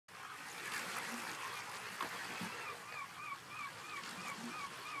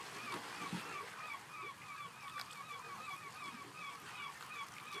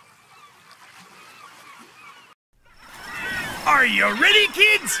Are you ready,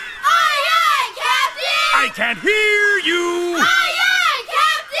 kids? Aye, aye, Captain! I can't hear you! Aye, aye,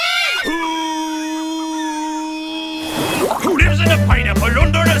 Captain! Who lives in a pineapple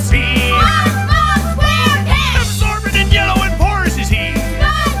under the sea? SpongeBob SquarePants! Absorbent and yellow and porous is he.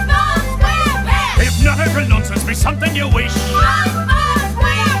 SpongeBob SquarePants! Hypnotic nonsense be something you wish. SpongeBob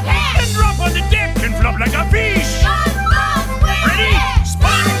SquarePants! And drop on the deck and flop like a fish. SpongeBob SquarePants! Ready?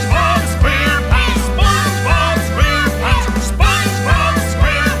 SpongeBob SquarePants! SpongeBob SquarePants! SpongeBob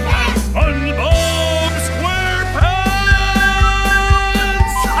SquarePants! SpongeBob SquarePants!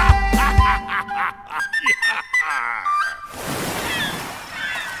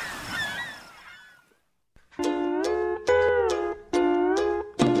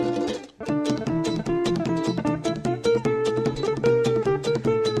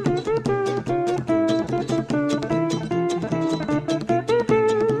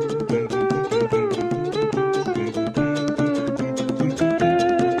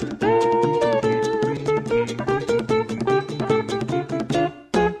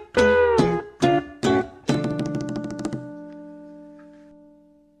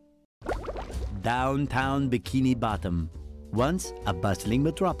 Downtown Bikini Bottom, once a bustling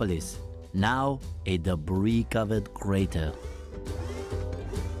metropolis, now a debris-covered crater.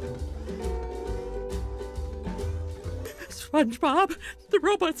 SpongeBob, the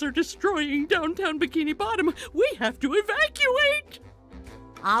robots are destroying downtown Bikini Bottom. We have to evacuate!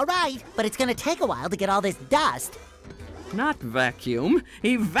 All right, but it's gonna take a while to get all this dust. Not vacuum,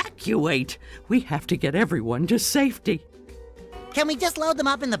 evacuate! We have to get everyone to safety. Can we just load them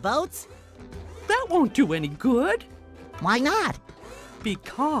up in the boats? That won't do any good. Why not?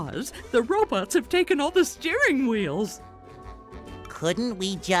 Because the robots have taken all the steering wheels. Couldn't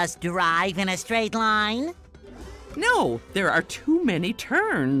we just drive in a straight line? No, there are too many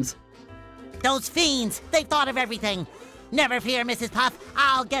turns. Those fiends, they've thought of everything. Never fear, Mrs. Puff,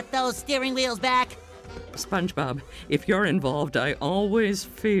 I'll get those steering wheels back. SpongeBob, if you're involved, I always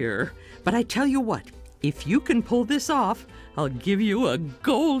fear. But I tell you what, if you can pull this off, I'll give you a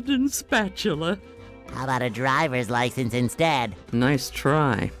golden spatula. How about a driver's license instead? Nice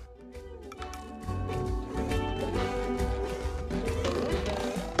try.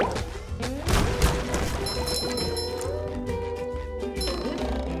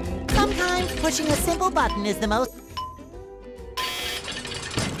 Sometimes pushing a simple button is the most...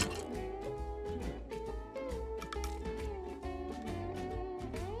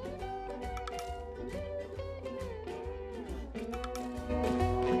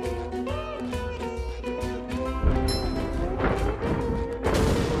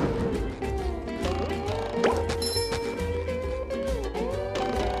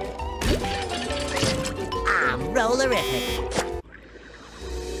 rollerific.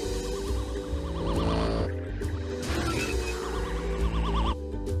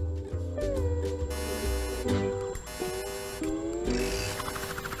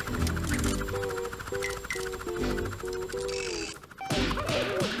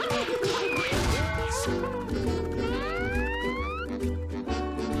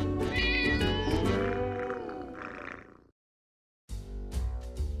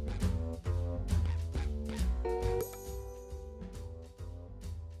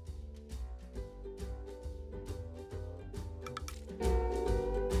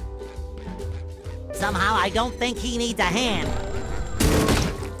 Somehow, I don't think he needs a hand.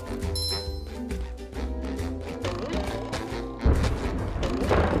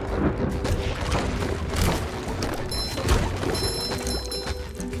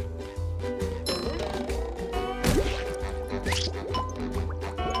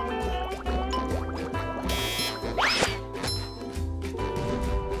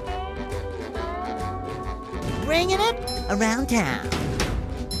 Bringing it around town.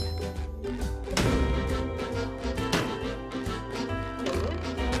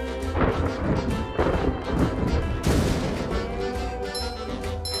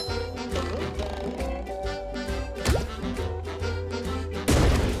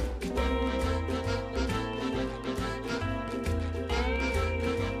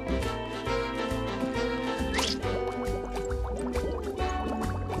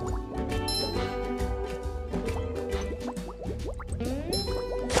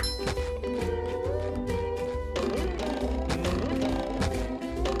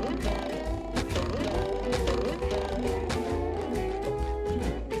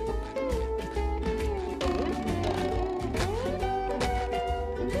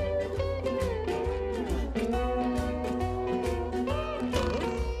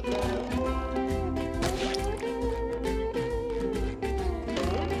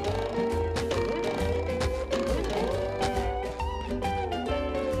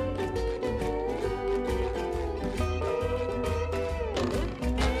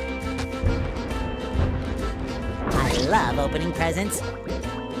 love opening presents.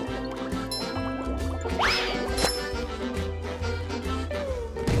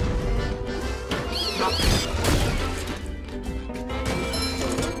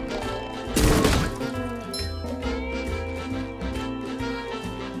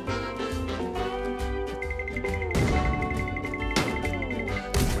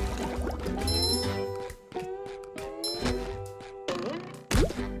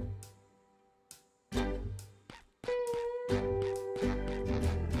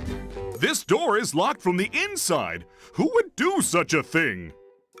 This door is locked from the inside. Who would do such a thing?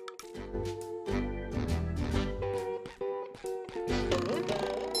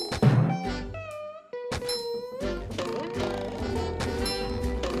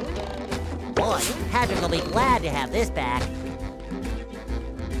 Boy, Patrick will be glad to have this back.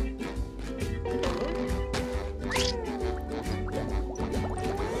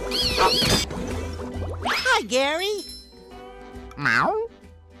 Hi, Gary. Meow.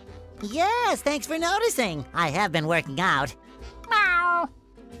 Yes, thanks for noticing. I have been working out. Meow.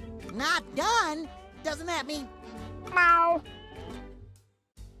 Not done? Doesn't that mean... Meow.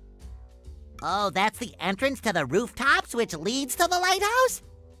 Oh, that's the entrance to the rooftops, which leads to the lighthouse?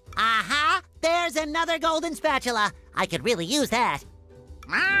 Aha! There's another golden spatula. I could really use that.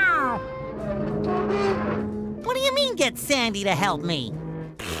 Meow. What do you mean, get Sandy to help me?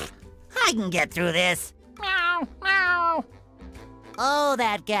 Pfft, I can get through this. Meow. Meow. Oh,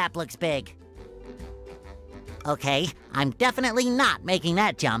 that gap looks big. Okay, I'm definitely not making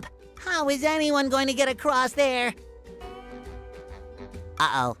that jump. How is anyone going to get across there?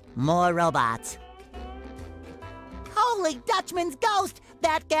 Uh-oh, more robots. Holy Dutchman's ghost!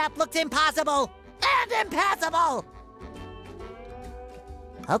 That gap looks impossible! And impassable!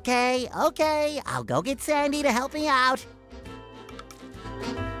 Okay, I'll go get Sandy to help me out.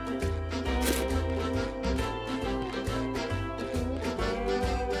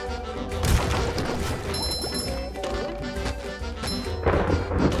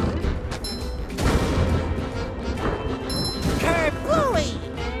 Kerplooey!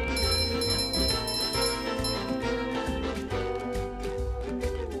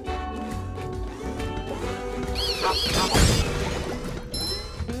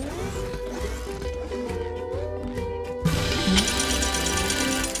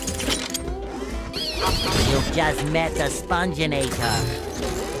 You've just met the Sponginator.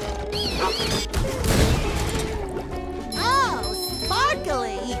 Oh,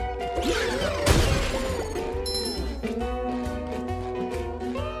 sparkly!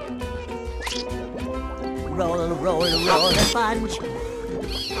 Roll, roll, roll the sponge.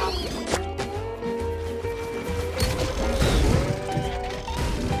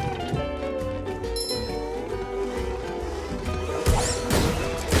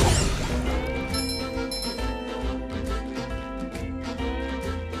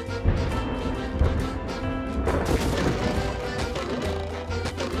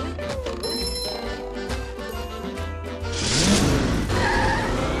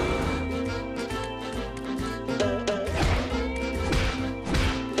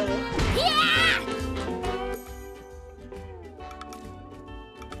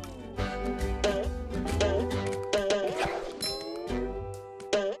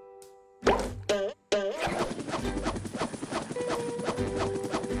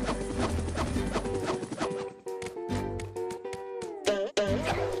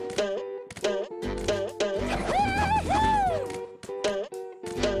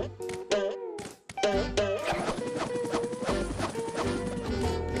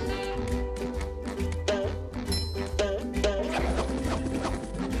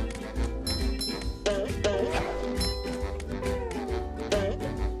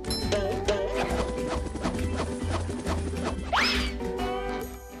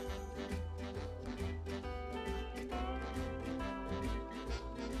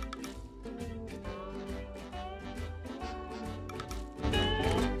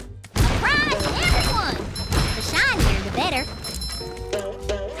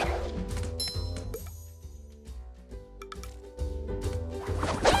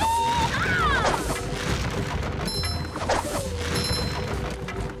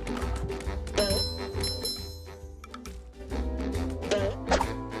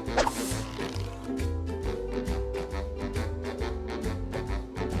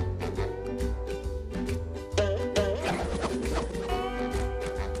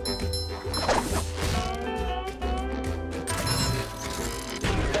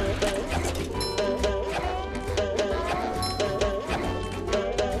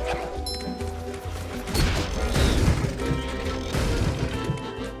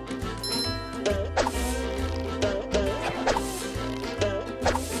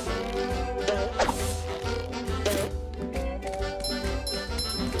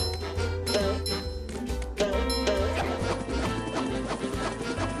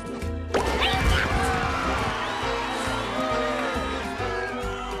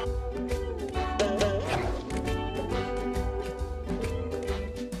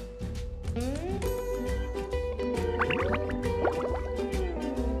 Hey,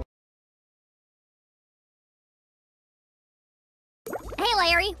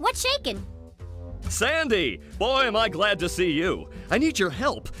 Larry, what's shaking? Sandy! Boy, am I glad to see you. I need your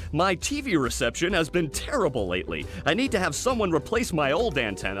help. My TV reception has been terrible lately. I need to have someone replace my old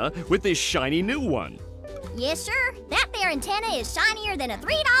antenna with this shiny new one. Yes, sir. That there antenna is shinier than a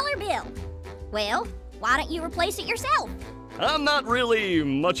 $3 bill. Well, why don't you replace it yourself? I'm not really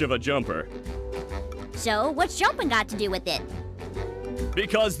much of a jumper. So, what's jumping got to do with it?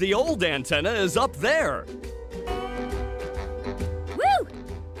 Because the old antenna is up there. Woo!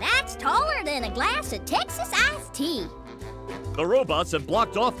 That's taller than a glass of Texas iced tea. The robots have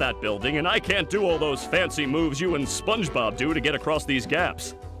blocked off that building, and I can't do all those fancy moves you and Spongebob do to get across these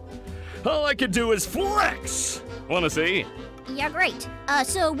gaps. All I can do is flex! Wanna see? Yeah, great.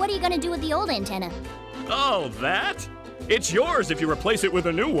 So what are you gonna do with the old antenna? Oh, that? It's yours if you replace it with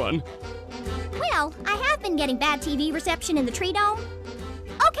a new one. Well, I have been getting bad TV reception in the tree dome.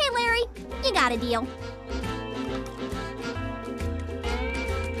 Okay, Larry, you got a deal.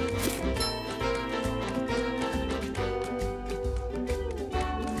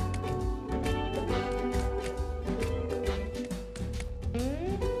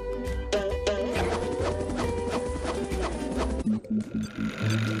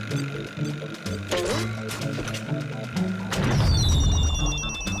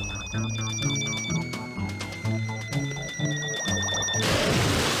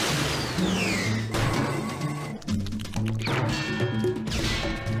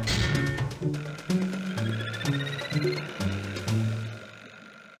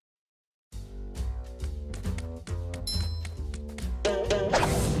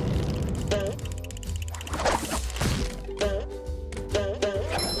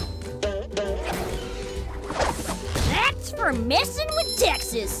 For messing with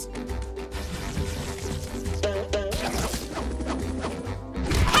Texas.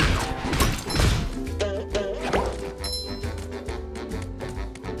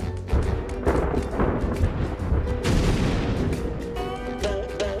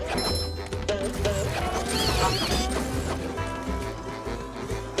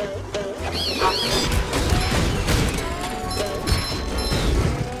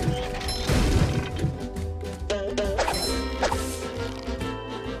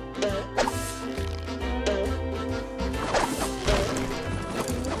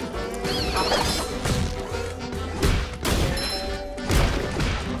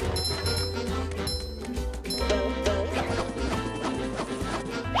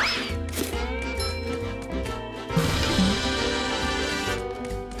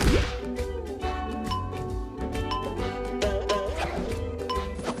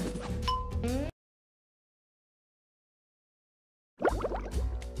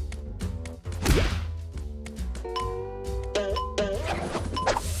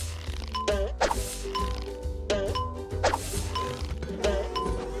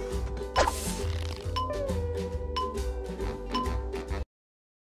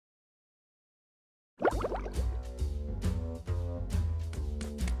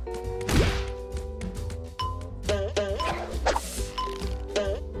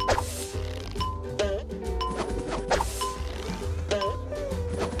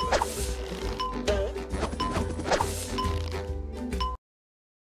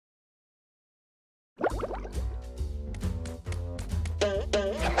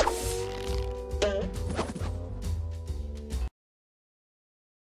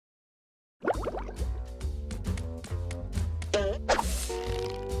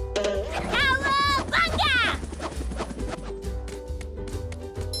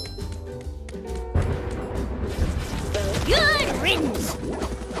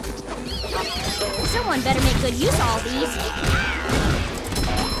 Someone better make good use of all these.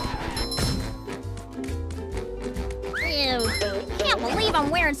 Ew, can't believe I'm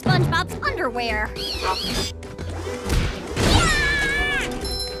wearing SpongeBob's underwear.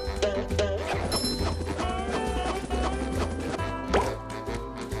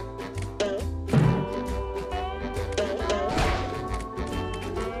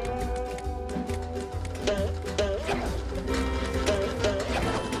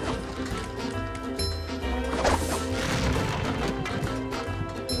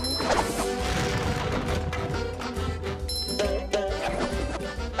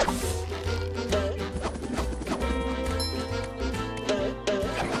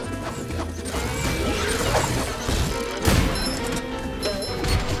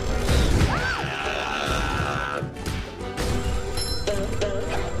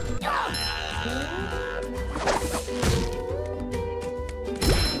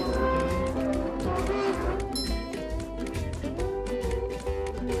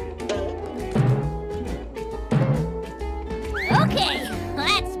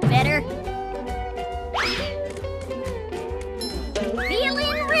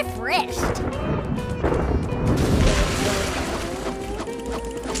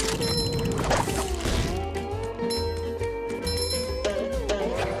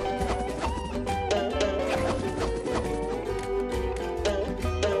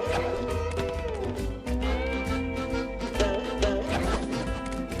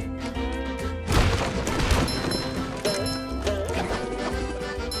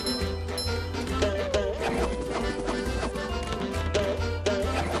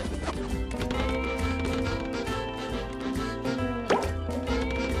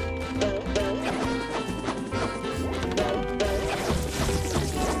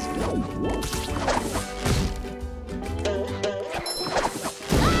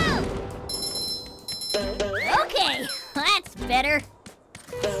 better.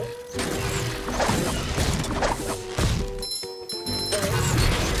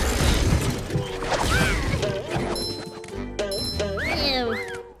 Ew.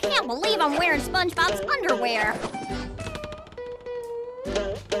 Can't believe I'm wearing SpongeBob's underwear.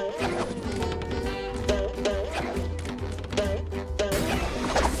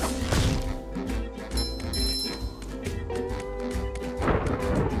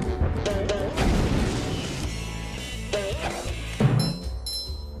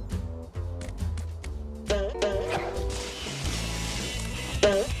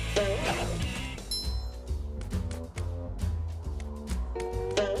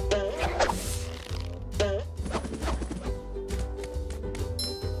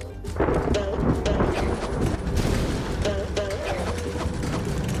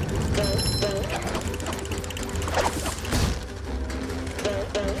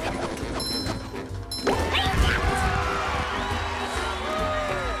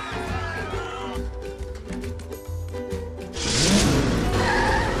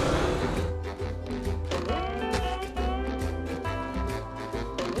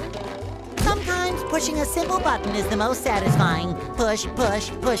 Pushing a simple button is the most satisfying. Push,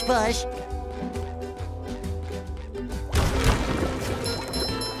 push, push, push.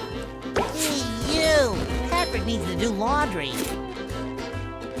 Hey, you! Patrick needs to do laundry.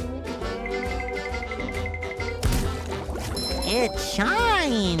 It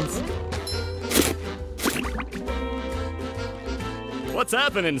shines! What's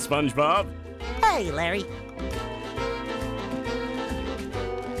happening, SpongeBob? Hey, Larry.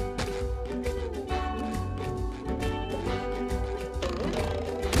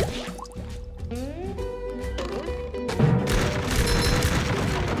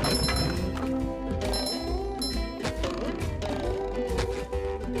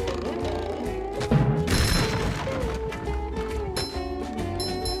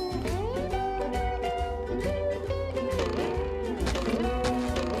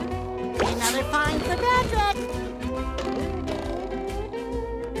 Another find for Patrick!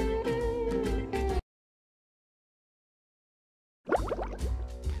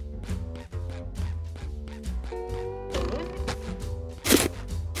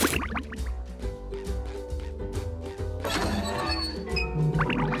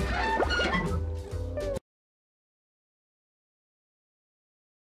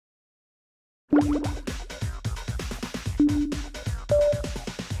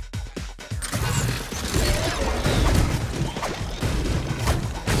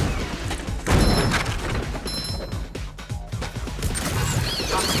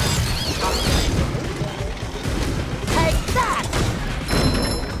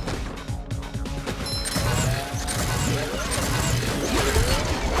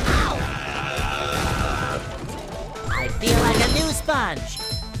 Sponge.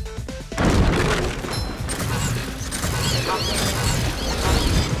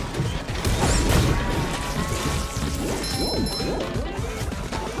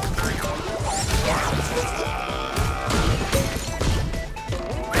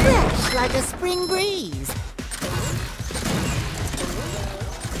 Fresh like a spring breeze.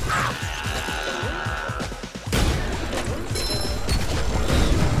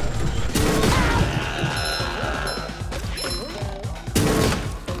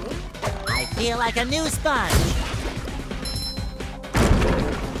 Feel like a new sponge.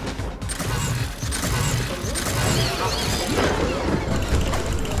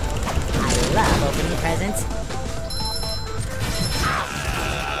 I love opening presents.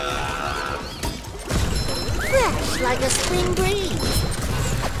 Fresh like a spring breeze.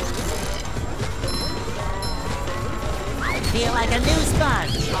 I feel like a new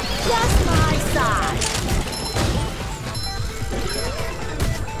sponge. Just my size.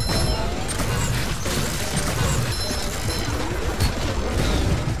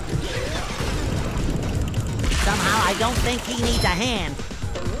 Somehow I don't think he needs a hand.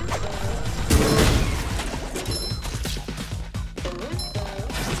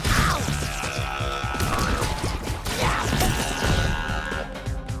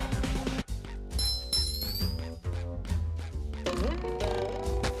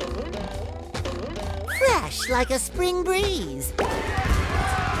 Fresh like a spring breeze.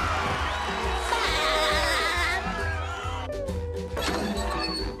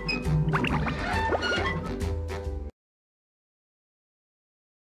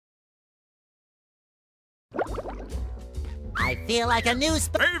 I feel like a new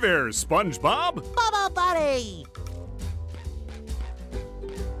Hey there, SpongeBob! Bubble Buddy!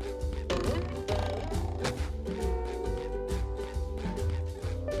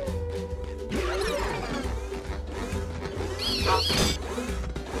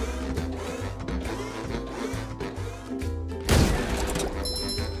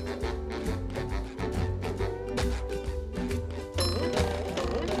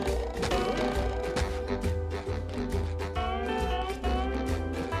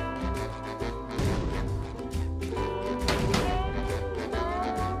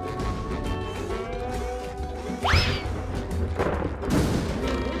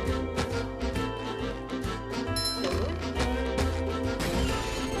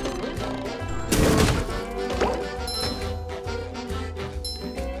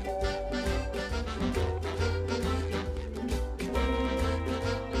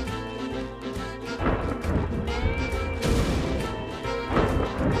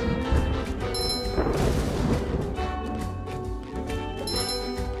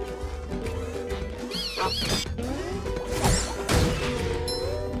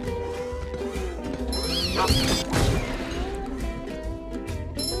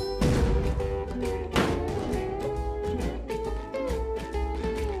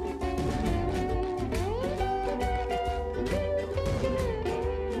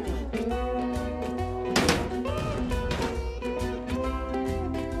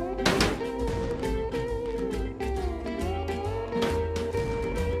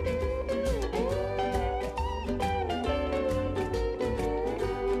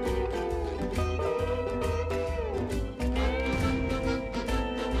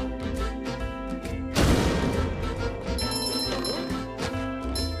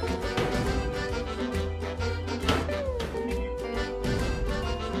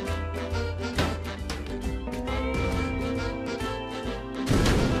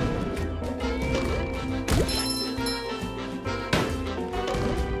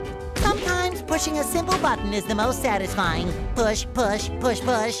 Pushing a simple button is the most satisfying. Push, push, push,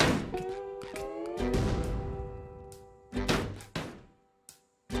 push.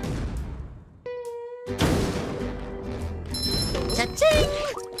 Cha-ching!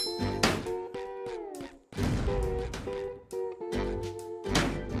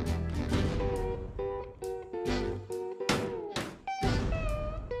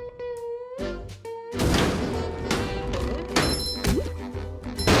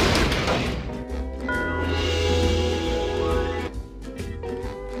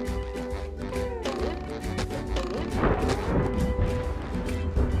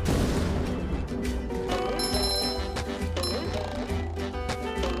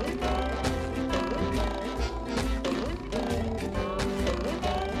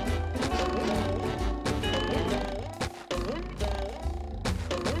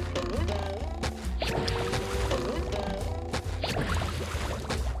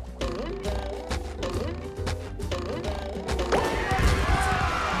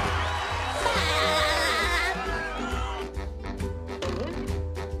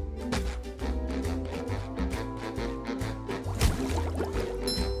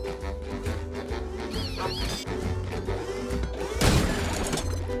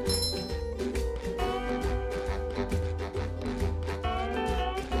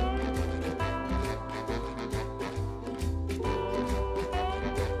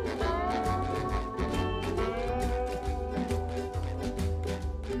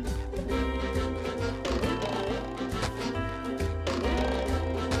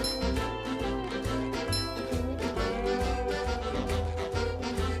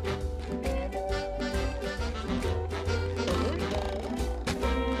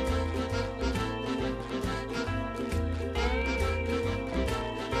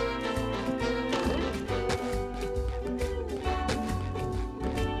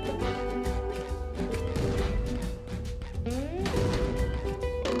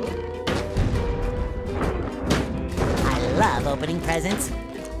 Love opening presents.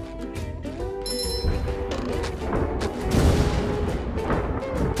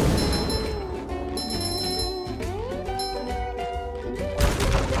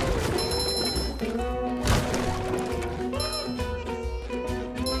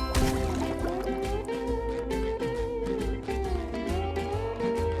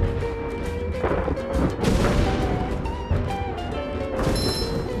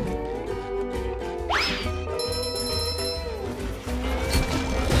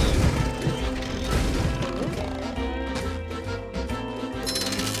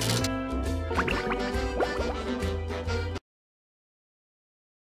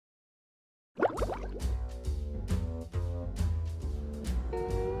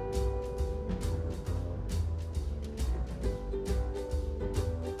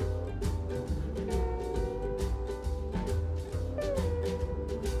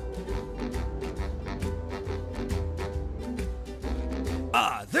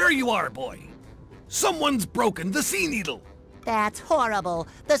 Ah, there you are, boy. Someone's broken the sea needle. That's horrible.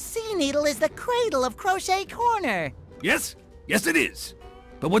 The sea needle is the cradle of Crochet Corner. Yes, it is.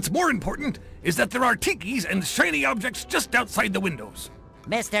 But what's more important is that there are tikis and shiny objects just outside the windows.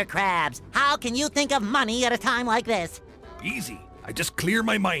 Mr. Krabs, how can you think of money at a time like this? Easy. I just clear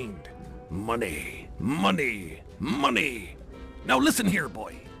my mind. Money, money, money. Now listen here,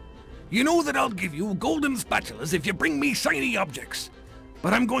 boy. You know that I'll give you golden spatulas if you bring me shiny objects.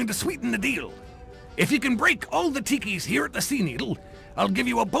 But I'm going to sweeten the deal. If you can break all the tikis here at the Sea Needle, I'll give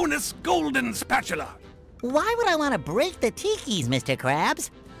you a bonus golden spatula. Why would I want to break the tikis, Mr. Krabs?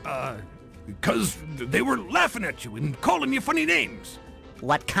 Because they were laughing at you and calling you funny names.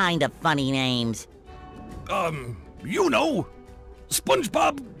 What kind of funny names? You know.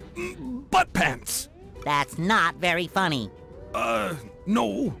 Spongebob Butt Pants. That's not very funny.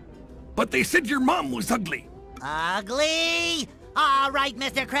 No. but they said your mom was ugly. Ugly? All right,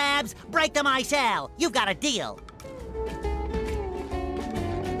 Mr. Krabs, break them I shall. You've got a deal.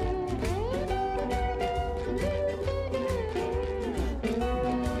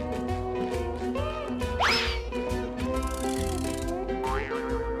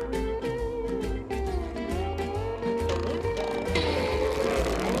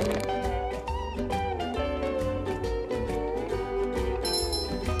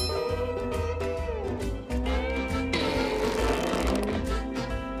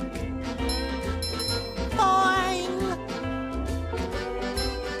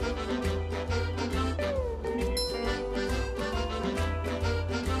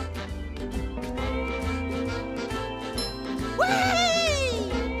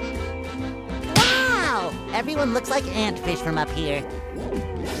 Everyone looks like antfish from up here.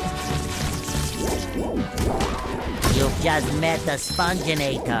 You've just met the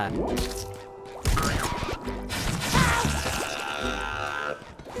Sponginator.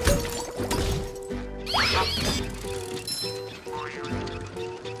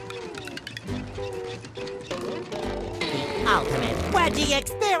 The ultimate wedgie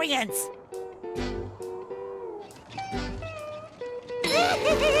experience!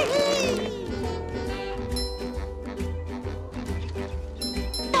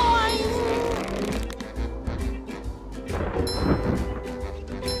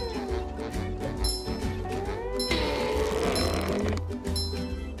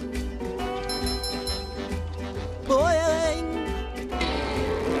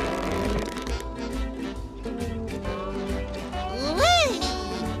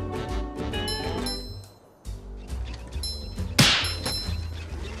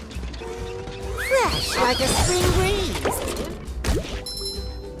 Fresh like a spring breeze.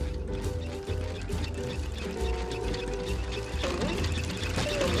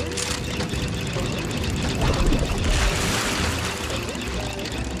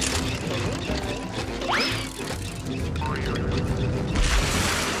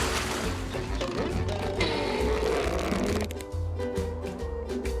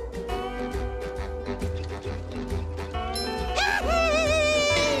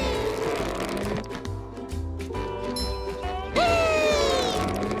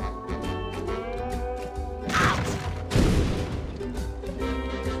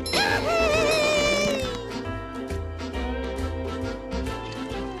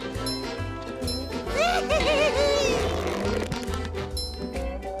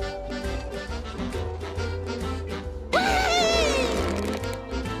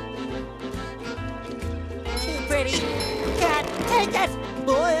 Pretty. Can't take it!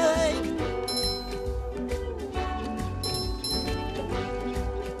 Boing!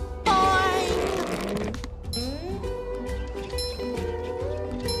 Boing!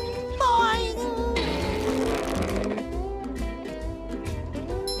 Boing!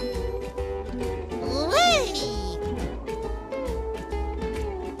 Whee!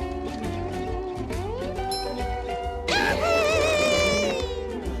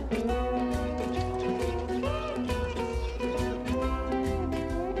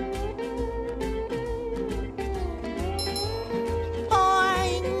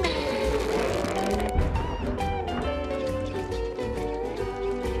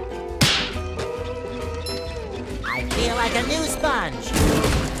 I feel like a new sponge.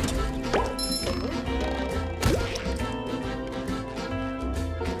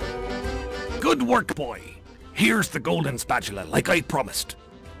 Good work, boy. Here's the golden spatula, like I promised.